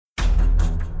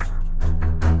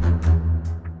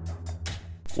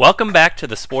Welcome back to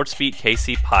the Sports Beat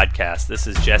KC podcast. This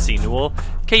is Jesse Newell,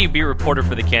 KU beat reporter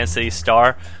for the Kansas City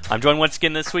Star. I'm joined once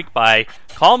again this week by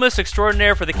columnist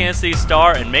extraordinaire for the Kansas City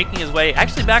Star and making his way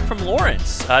actually back from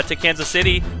Lawrence to Kansas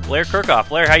City, Blair Kirchhoff.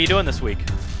 Blair, how you doing this week?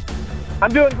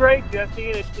 I'm doing great,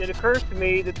 Jesse, and it occurs to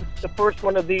me that this is the first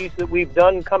one of these that we've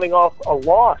done coming off a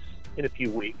loss in a few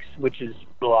weeks, which is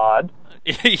odd.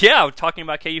 Yeah, talking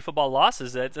about KU football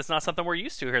losses, it's not something we're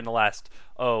used to here in the last,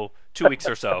 2 weeks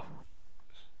or so.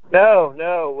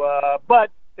 No,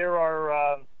 but there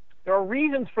are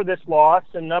reasons for this loss,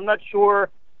 and I'm not sure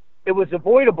it was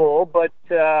avoidable, but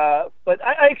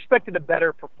I expected a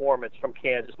better performance from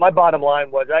Kansas. My bottom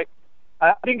line was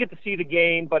I didn't get to see the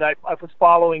game, but I was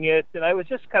following it, and I was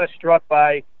just kind of struck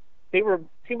by they were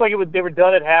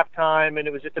done at halftime, and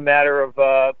it was just a matter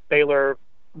of Baylor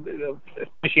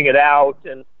fishing it out,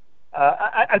 and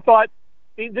I thought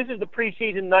this is the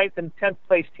preseason 9th and 10th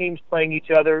place teams playing each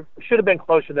other. It should have been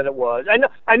closer than it was.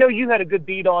 I know you had a good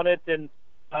beat on it and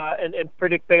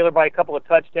predict Baylor by a couple of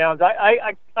touchdowns.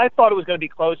 I thought it was going to be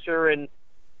closer, and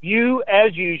you,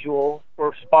 as usual,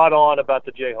 were spot on about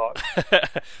the Jayhawks.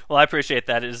 Well, I appreciate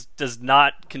that. It does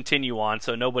not continue on,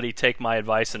 so nobody take my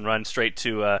advice and run straight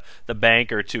to the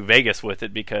bank or to Vegas with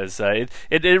it, because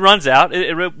it runs out.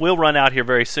 It will run out here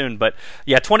very soon. But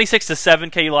yeah,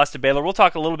 26-7, KU lost to Baylor. We'll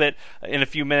talk a little bit in a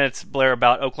few minutes, Blair,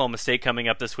 about Oklahoma State coming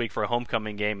up this week for a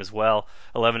homecoming game as well,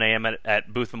 11 a.m.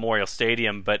 at Booth Memorial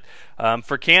Stadium. But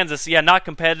for Kansas, yeah, not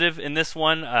competitive in this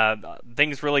one.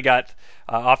 Things really got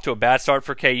off to a bad start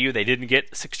for KU. They didn't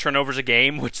get 6 turnovers a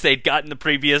game, which they'd gotten the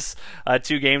previous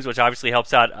 2 games, which obviously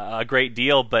helps out a great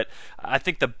deal. But I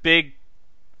think the big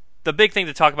thing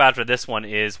to talk about for this one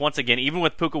is, once again, even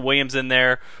with Puka Williams in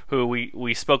there, who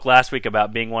we spoke last week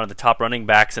about being one of the top running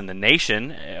backs in the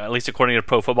nation, at least according to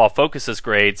Pro Football Focus's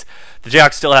grades, the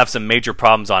Jayhawks still have some major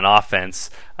problems on offense.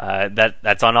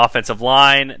 That's on offensive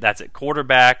line, that's at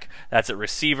quarterback, that's at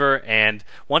receiver, and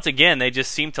once again, they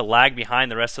just seem to lag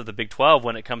behind the rest of the Big 12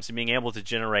 when it comes to being able to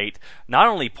generate not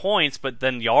only points, but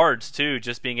then yards too,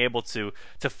 just being able to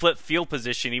flip field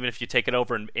position even if you take it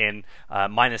over in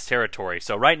minus territory.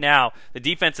 So right now, the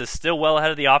defense is still well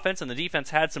ahead of the offense, and the defense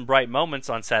had some bright moments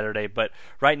on Saturday, but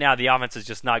right now the offense is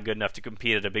just not good enough to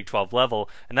compete at a Big 12 level,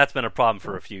 and that's been a problem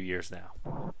for a few years now.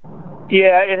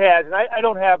 Yeah, it has, and I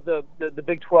don't have the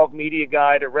Big 12 media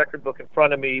guide or record book in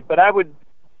front of me, but I would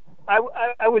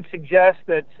suggest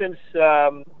that since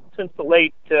the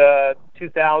late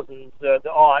 2000s, the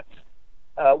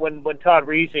aughts, when Todd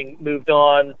Reesing moved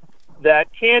on, that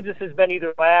Kansas has been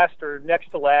either last or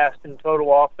next to last in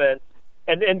total offense,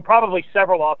 and probably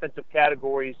several offensive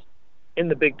categories in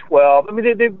the Big 12. I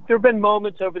mean, there have been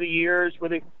moments over the years where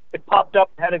they popped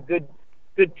up and had a good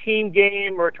team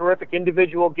game or a terrific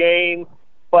individual game,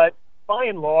 but by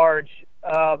and large,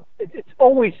 it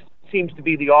always seems to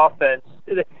be the offense.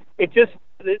 It's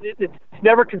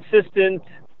never consistent.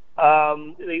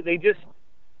 They just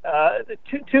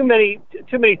too many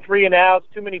 3 and outs,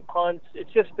 too many punts.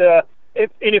 It's just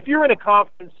if you're in a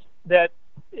conference that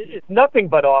is nothing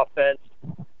but offense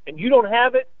and you don't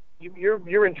have it,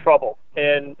 you're in trouble.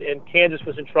 And Kansas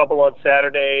was in trouble on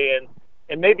Saturday, and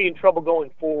maybe in trouble going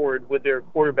forward with their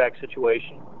quarterback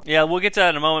situation. Yeah, we'll get to that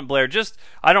in a moment, Blair.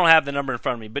 I don't have the number in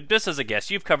front of me, but just as a guess,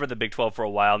 you've covered the Big 12 for a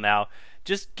while now.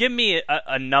 Just give me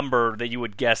a number that you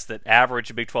would guess that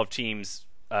average Big 12 teams,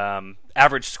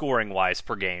 average scoring-wise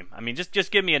per game. I mean,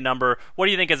 just give me a number. What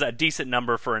do you think is a decent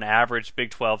number for an average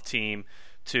Big 12 team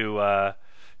to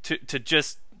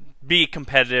just be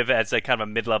competitive as a kind of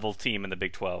a mid-level team in the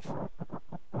Big 12?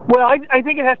 Well, I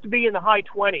think it has to be in the high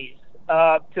 20s.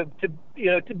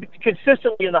 To be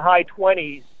consistently in the high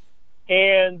 20s,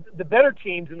 and the better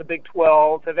teams in the Big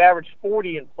 12 have averaged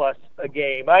 40 and plus a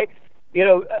game. I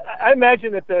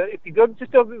imagine that if you go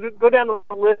down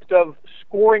the list of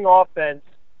scoring offense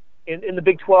in the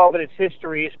Big 12 in its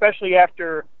history, especially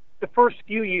after the first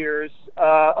few years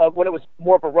of when it was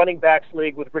more of a running backs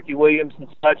league with Ricky Williams and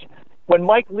such, when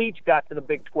Mike Leach got to the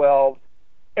Big 12,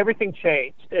 everything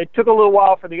changed. It took a little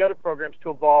while for the other programs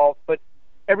to evolve, but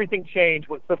everything changed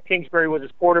when Cliff Kingsbury was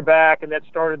his quarterback, and that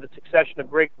started the succession of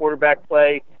great quarterback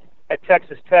play at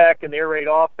Texas Tech and the air raid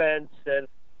offense, and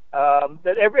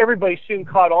that everybody soon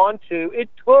caught on to. It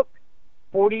took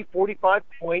 40, 45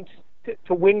 points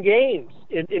to win games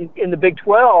in the Big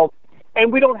 12,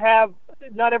 and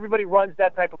not everybody runs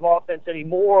that type of offense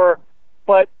anymore,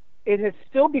 but it is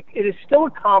still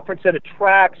a conference that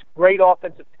attracts great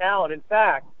offensive talent. In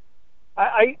fact,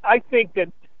 I think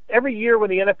that every year when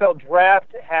the NFL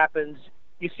draft happens,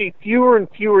 you see fewer and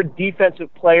fewer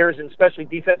defensive players, and especially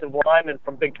defensive linemen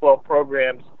from Big 12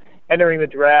 programs entering the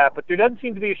draft. But there doesn't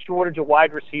seem to be a shortage of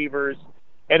wide receivers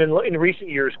and in recent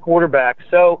years, quarterbacks.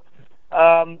 So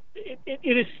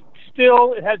it is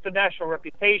still, it has the national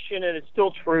reputation, and it's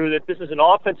still true that this is an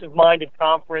offensive-minded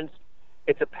conference.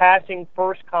 It's a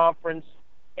passing-first conference,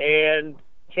 and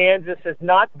Kansas has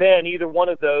not been either one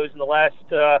of those in the last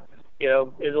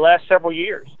in the last several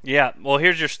years. Yeah, well,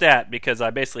 here's your stat, because I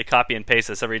basically copy and paste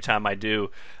this every time I do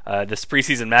this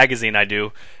preseason magazine I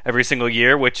do every single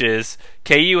year, which is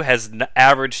KU has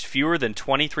averaged fewer than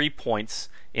 23 points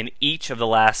in each of the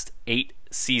last 8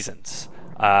 seasons.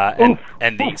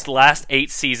 And these last 8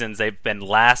 seasons, they've been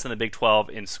last in the Big 12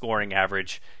 in scoring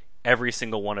average every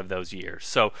single one of those years.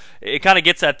 So it kind of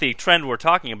gets at the trend we're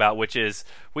talking about, which is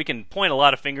we can point a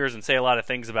lot of fingers and say a lot of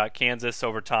things about Kansas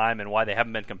over time and why they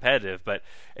haven't been competitive, but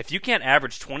if you can't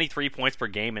average 23 points per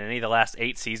game in any of the last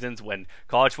 8 seasons when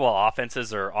college football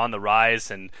offenses are on the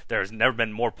rise and there's never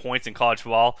been more points in college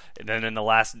football than in the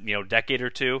last decade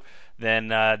or two, then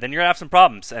you're going to have some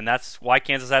problems, and that's why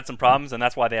Kansas had some problems, and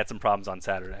that's why they had some problems on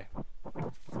Saturday.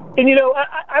 And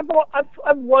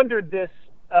I've wondered this,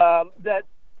 that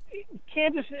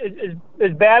Kansas is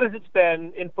as bad as it's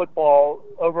been in football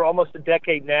over almost a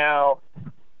decade now.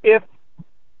 If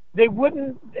they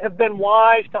wouldn't have been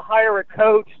wise to hire a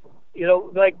coach,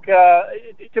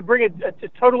 to bring a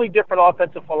totally different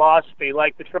offensive philosophy,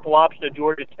 like the triple option of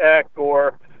Georgia Tech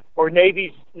or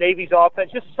Navy's offense,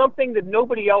 just something that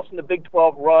nobody else in the Big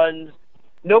 12 runs,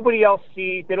 nobody else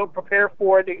sees. They don't prepare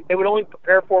for it. They would only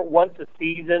prepare for it once a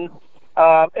season,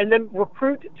 and then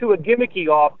recruit to a gimmicky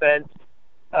offense.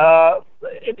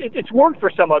 It's worked for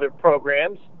some other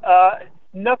programs.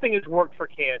 Nothing has worked for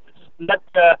Kansas.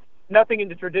 Nothing in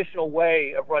the traditional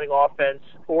way of running offense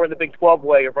or in the Big 12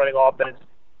 way of running offense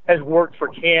has worked for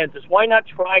Kansas. Why not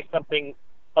try something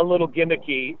a little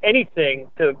gimmicky? Anything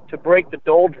to break the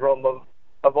doldrum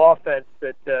of offense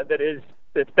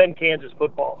that's been Kansas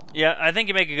football. Yeah, I think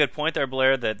you make a good point there,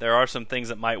 Blair, that there are some things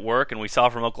that might work, and we saw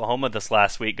from Oklahoma this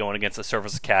last week going against the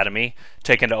Service Academy,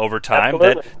 taken to overtime.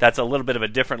 That's a little bit of a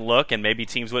different look, and maybe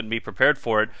teams wouldn't be prepared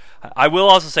for it. I will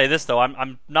also say this, though.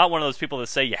 I'm not one of those people that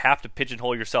say you have to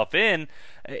pigeonhole yourself in.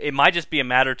 It might just be a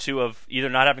matter, too, of either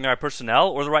not having the right personnel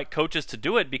or the right coaches to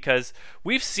do it, because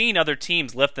we've seen other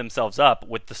teams lift themselves up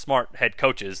with the smart head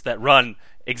coaches that run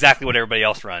exactly what everybody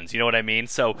else runs. You know what I mean?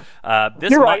 So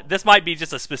this might be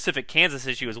just a specific Kansas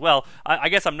issue as well. I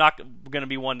guess I'm not going to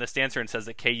be one that stands here and says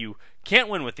that KU can't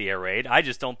win with the air raid. I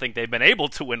just don't think they've been able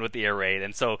to win with the air raid.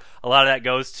 And so a lot of that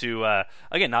goes to,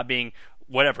 again, not being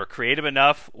creative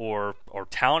enough or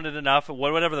talented enough,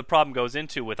 whatever the problem goes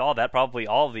into with all that, probably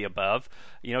all of the above.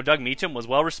 Doug Meacham was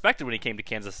well respected when he came to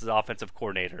Kansas as offensive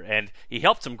coordinator, and he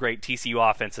helped some great TCU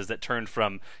offenses that turned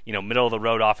from middle of the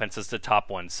road offenses to top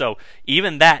ones. So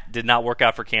even that did not work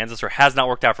out for Kansas, or has not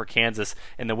worked out for Kansas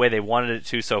in the way they wanted it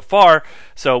to so far.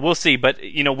 So we'll see. But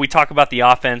we talk about the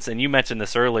offense, and you mentioned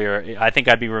this earlier. I think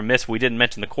I'd be remiss if we didn't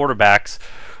mention the quarterbacks.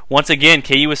 Once again,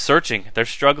 KU is searching. They're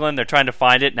struggling. They're trying to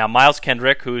find it. Now, Miles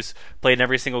Kendrick, who's played in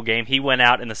every single game, he went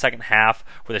out in the second half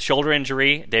with a shoulder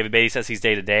injury. David Beatty says he's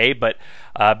day-to-day. But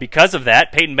because of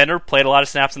that, Peyton Bender played a lot of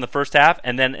snaps in the first half.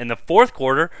 And then in the fourth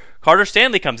quarter, Carter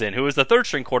Stanley comes in, who is the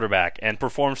third-string quarterback, and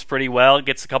performs pretty well,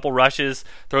 gets a couple rushes,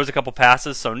 throws a couple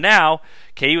passes. So now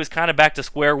KU is kind of back to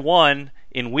square one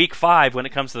in Week 5 when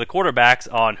it comes to the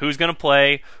quarterbacks on who's going to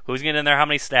play, who's getting in there, how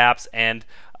many snaps, and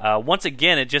once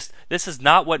again, this is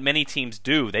not what many teams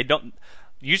do. They don't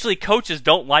usually, coaches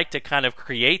don't like to kind of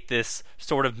create this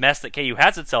sort of mess that KU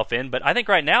has itself in. But I think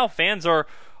right now fans are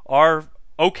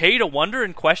okay to wonder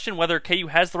and question whether KU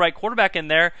has the right quarterback in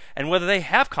there, and whether they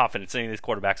have confidence in any of these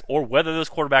quarterbacks, or whether those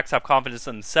quarterbacks have confidence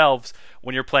in themselves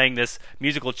when you're playing this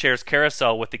musical chairs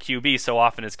carousel with the QB so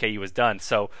often as KU has done.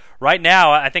 So right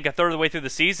now, I think a third of the way through the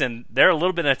season, they're a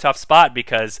little bit in a tough spot,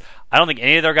 because I don't think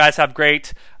any of their guys have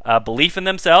great belief in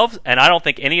themselves, and I don't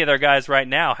think any of their guys right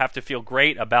now have to feel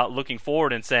great about looking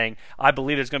forward and saying, I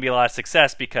believe there's going to be a lot of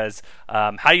success, because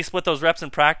how do you split those reps in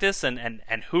practice, and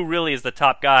who really is the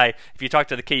top guy? If you talk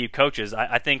to the KU coaches,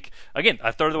 I think, again,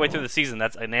 a third of the way through the season,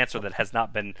 that's an answer that has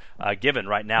not been given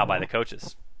right now by the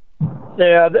coaches.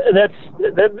 Yeah,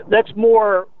 that's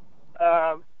more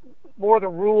the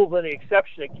rule than the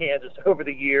exception at Kansas over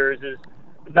the years, is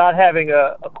not having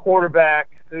a quarterback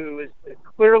who is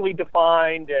clearly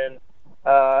defined and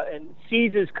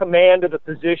sees his command of the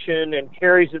position and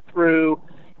carries it through.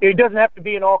 He doesn't have to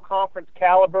be an all-conference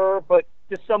caliber, but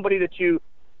just somebody that you've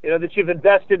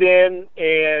invested in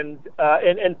and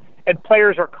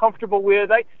players are comfortable with.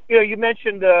 You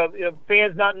mentioned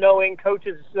fans not knowing,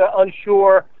 coaches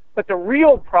unsure, but the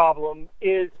real problem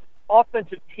is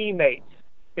offensive teammates.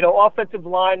 Offensive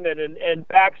linemen and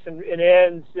backs and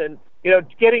ends, and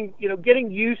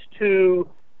getting used to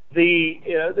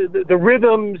the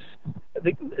rhythms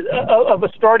of a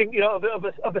starting,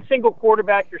 of a single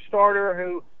quarterback, your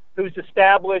starter who's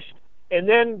established, and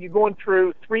then you're going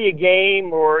through 3 a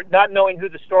game or not knowing who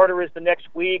the starter is the next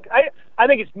week. I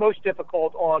think it's most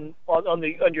difficult on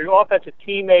your offensive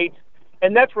teammates,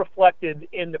 and that's reflected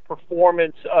in the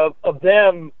performance of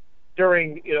them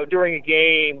during a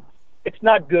game. It's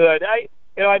not good. I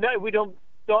know we don't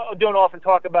often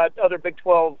talk about other Big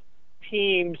 12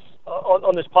 teams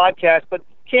on this podcast, but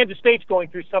Kansas State's going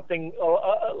through something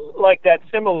like that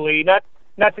similarly. Not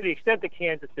to the extent that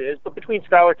Kansas is, but between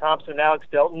Skylar Thompson and Alex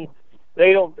Delton,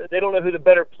 they don't know who the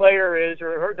better player is,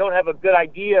 or don't have a good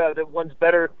idea that one's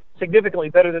significantly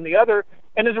better than the other,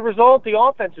 and as a result, the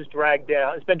offense is dragged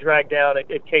down. It's been dragged down at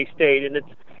K-State, and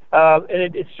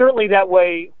it's certainly that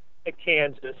way at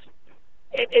Kansas.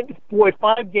 And boy,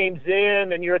 5 games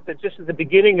in, and you're just at the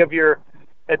beginning of your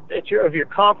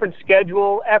conference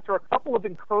schedule. After a couple of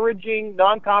encouraging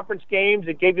non-conference games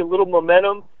that gave you a little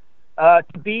momentum,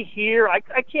 to be here, I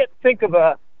can't think of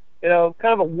a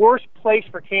kind of a worse place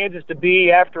for Kansas to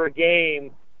be after a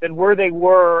game than where they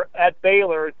were at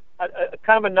Baylor.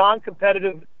 Kind of a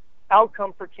non-competitive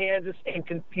outcome for Kansas, and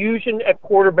confusion at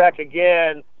quarterback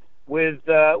again, with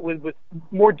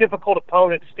more difficult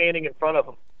opponents standing in front of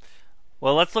them.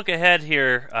 Well, let's look ahead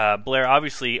here, Blair.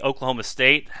 Obviously, Oklahoma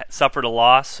State suffered a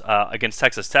loss against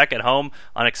Texas Tech at home,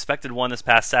 unexpected one this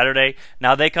past Saturday.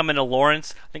 Now they come into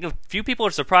Lawrence. I think a few people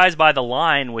are surprised by the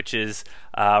line, which is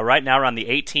right now around the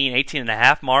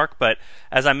 18.5 mark. But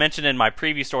as I mentioned in my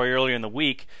preview story earlier in the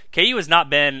week, KU has not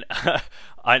been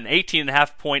an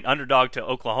 18.5-point underdog to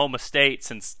Oklahoma State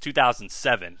since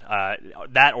 2007,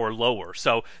 that or lower.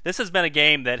 So this has been a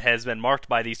game that has been marked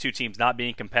by these two teams not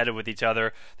being competitive with each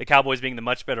other, the Cowboys being the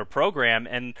much better program.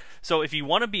 And so if you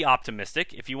want to be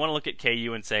optimistic, if you want to look at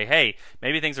KU and say, hey,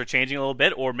 maybe things are changing a little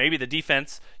bit, or maybe the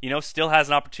defense, still has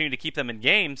an opportunity to keep them in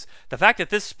games, the fact that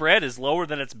this spread is lower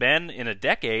than it's been in a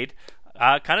decade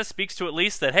kind of speaks to at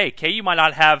least that, hey, KU might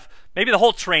not have, maybe the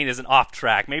whole train isn't off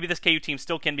track. Maybe this KU team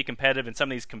still can be competitive in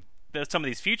some of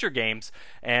these future games,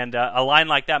 and a line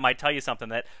like that might tell you something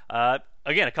that,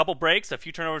 again, a couple breaks, a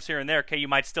few turnovers here and there, KU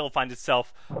might still find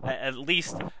itself at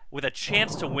least with a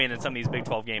chance to win in some of these Big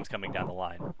 12 games coming down the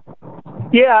line.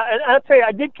 Yeah, and I'll tell you,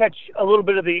 I did catch a little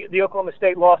bit of the Oklahoma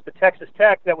State loss to Texas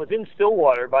Tech that was in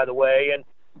Stillwater, by the way, and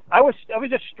I was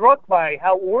just struck by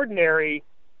how ordinary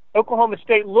Oklahoma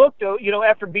State looked,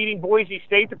 after beating Boise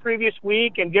State the previous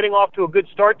week and getting off to a good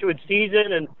start to its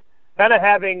season, and kind of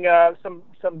having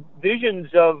some visions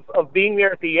of being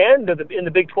there at the end in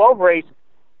the Big 12 race.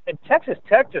 And Texas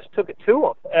Tech just took it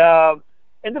to them.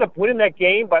 Ended up winning that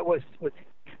game by was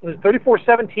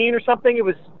 34-17 or something. It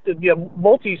was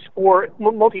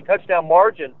multi-touchdown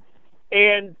margin,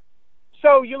 and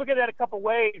so you look at that a couple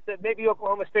ways, that maybe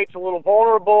Oklahoma State's a little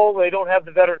vulnerable. They don't have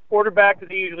the veteran quarterback that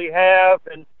they usually have,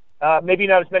 and maybe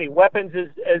not as many weapons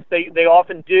as they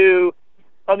often do.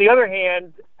 On the other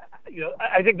hand,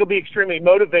 I think they'll be extremely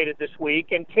motivated this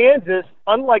week. And Kansas,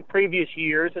 unlike previous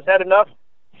years, has had enough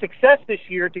success this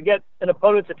year to get an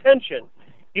opponent's attention.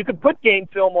 You could put game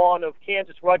film on of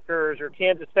Kansas Rutgers or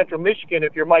Kansas Central Michigan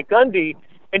if you're Mike Gundy,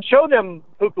 and show them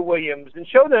Puka Williams and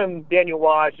show them Daniel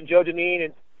Wash and Joe Deneen.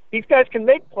 And these guys can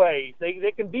make plays.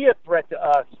 They can be a threat to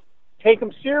us. Take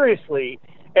them seriously.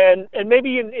 And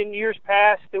maybe in years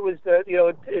past it was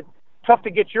it's tough to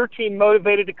get your team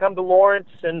motivated to come to Lawrence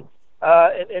and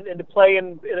to play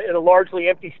in a largely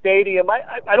empty stadium.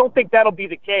 I don't think that'll be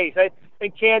the case. I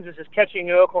think Kansas is catching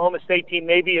an Oklahoma State team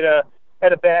maybe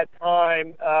at a bad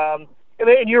time.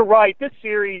 And you're right. This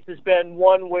series has been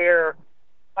one where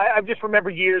I just remember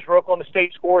years where Oklahoma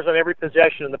State scores on every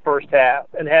possession in the first half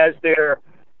and has their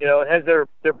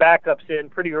backups in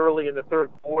pretty early in the third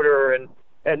quarter and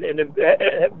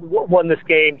won this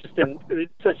game just in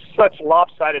such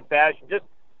lopsided fashion. Just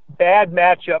bad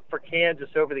matchup for Kansas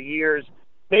over the years.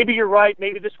 Maybe you're right.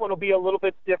 Maybe this one will be a little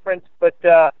bit different, but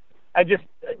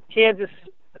Kansas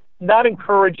not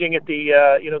encouraging at the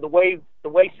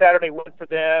way Saturday went for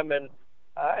them, and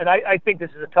I think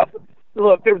this is a tough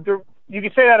look. You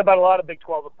can say that about a lot of Big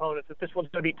 12 opponents. If this one's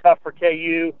going to be tough for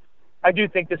KU, I do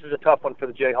think this is a tough one for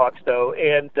the Jayhawks, though.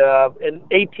 And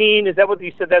 18, is that what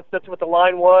you said? That's what the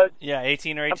line was? Yeah,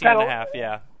 18 or 18.5,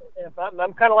 yeah.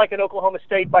 I'm kind of like an Oklahoma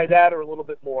State by that or a little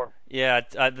bit more. Yeah,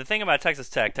 the thing about Texas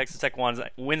Tech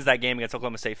wins that game against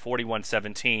Oklahoma State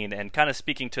 41-17, and kind of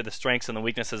speaking to the strengths and the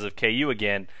weaknesses of KU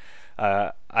again,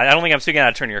 I don't think I'm speaking out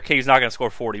of turn here. KU's not going to score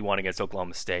 41 against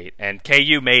Oklahoma State, and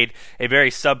KU made a very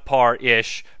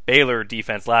subpar-ish Baylor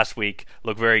defense last week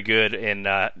looked very good in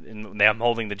them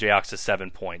holding the Jayhawks to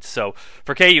 7 points. So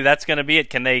for KU, that's going to be it.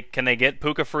 Can they get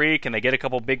Puka free? Can they get a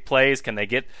couple big plays? Can they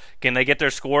get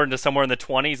their score into somewhere in the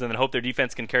 20s and then hope their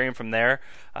defense can carry them from there?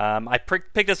 I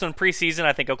picked this one preseason.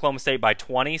 I think Oklahoma State by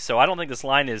 20. So I don't think this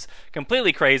line is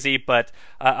completely crazy, but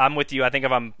I'm with you. I think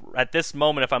if I'm at this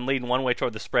moment, if I'm leading one way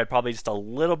toward the spread, probably just a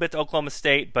little bit to Oklahoma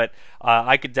State, but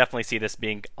I could definitely see this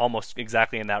being almost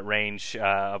exactly in that range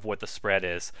of what the spread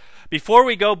is. Before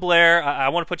we go, Blair, I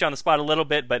want to put you on the spot a little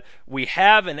bit, but we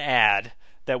have an ad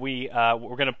that we're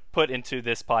going to put into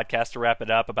this podcast to wrap it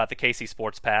up about the KC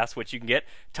Sports Pass, which you can get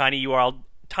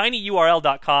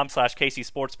tinyurl.com/KC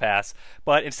Sports Pass.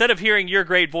 But instead of hearing your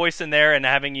great voice in there and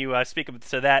having you speak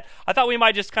to that, I thought we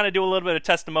might just kind of do a little bit of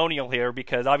testimonial here,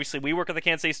 because obviously we work at the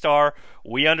Kansas City Star.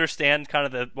 We understand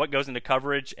kind of what goes into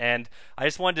coverage, and I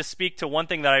just wanted to speak to one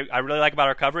thing that I really like about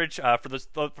our coverage. For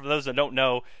those that don't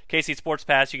know, KC Sports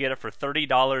Pass, you get it for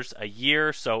 $30 a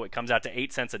year, so it comes out to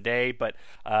 8 cents a day. But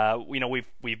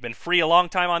we've been free a long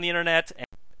time on the internet, and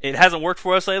it hasn't worked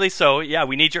for us lately, so yeah,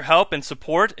 we need your help and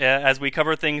support as we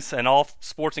cover things and all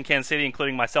sports in Kansas City,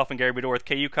 including myself and Gary Bedore with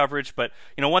KU coverage. But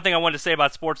one thing I wanted to say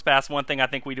about Sports Pass, one thing I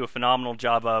think we do a phenomenal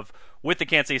job of with the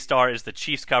Kansas City Star is the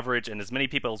Chiefs coverage and as many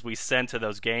people as we send to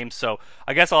those games. So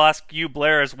I guess I'll ask you,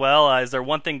 Blair, as well. Is there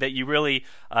one thing that you really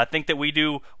think that we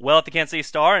do well at the Kansas City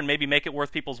Star, and maybe make it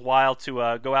worth people's while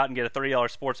to go out and get a $30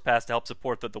 Sports Pass to help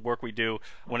support the work we do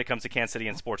when it comes to Kansas City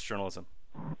and sports journalism?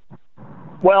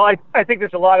 Well, I think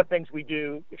there's a lot of things we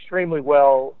do extremely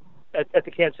well at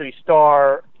the Kansas City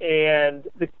Star, and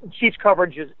the Chiefs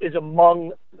coverage is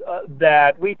among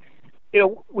that. We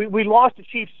lost a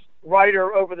Chiefs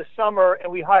writer over the summer,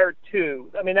 and we hired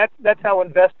two. I mean, that's how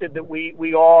invested that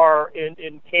we are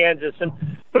in Kansas. And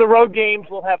for the road games,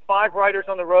 we'll have 5 writers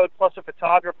on the road plus a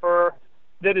photographer.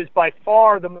 That is by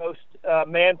far the most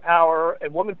manpower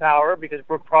and woman power, because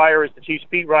Brooke Pryor is the Chiefs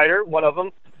beat writer, one of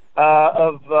them.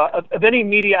 Of any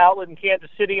media outlet in Kansas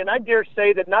City, and I dare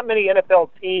say that not many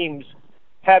NFL teams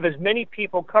have as many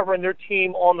people covering their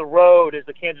team on the road as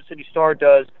the Kansas City Star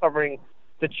does covering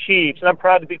the Chiefs, and I'm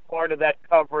proud to be part of that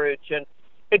coverage. And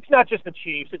it's not just the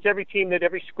Chiefs; it's every team,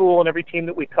 every school, and every team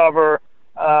that we cover.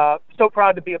 So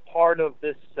proud to be a part of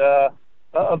this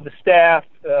of the staff,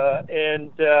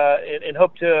 and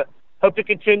hope to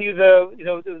continue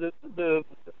the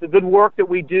good work that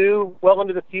we do well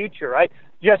into the future.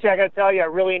 Jesse, I got to tell you, I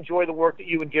really enjoy the work that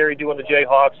you and Gary do on the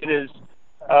Jayhawks. It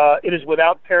is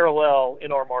without parallel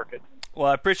in our market. Well,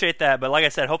 I appreciate that, but like I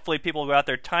said, hopefully people go out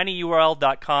there,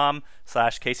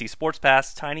 tinyurl.com/KC Sports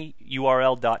Pass,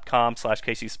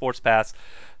 tinyurl.com/KC Sports Pass.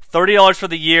 $30 for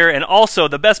the year, and also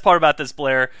the best part about this,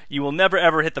 Blair, you will never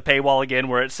ever hit the paywall again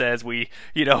where it says or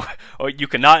you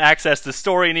cannot access the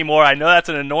story anymore. I know that's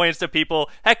an annoyance to people.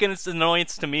 Heck, and it's an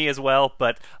annoyance to me as well,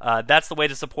 but that's the way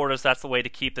to support us. That's the way to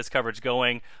keep this coverage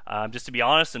going. Just to be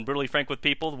honest and brutally frank with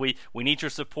people, we need your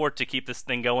support to keep this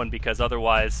thing going, because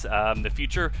otherwise the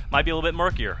future might be a little bit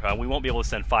murkier. We won't be able to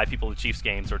send 5 people to Chiefs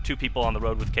games or 2 people on the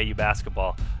road with KU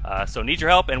basketball. So need your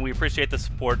help, and we appreciate the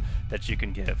support that you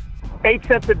can give. 8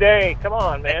 cents a day. Come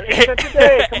on, man. 8 cents a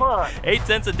day. Come on. 8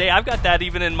 cents a day. I've got that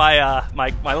even in my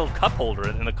my little cup holder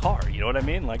in the car. You know what I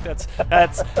mean? Like that's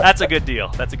a good deal.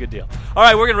 That's a good deal. All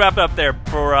right, we're gonna wrap it up there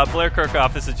for Blair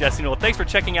Kirchhoff. This is Jesse Newell. Thanks for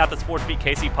checking out the Sports Beat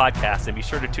KC podcast, and be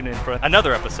sure to tune in for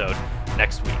another episode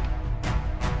next week.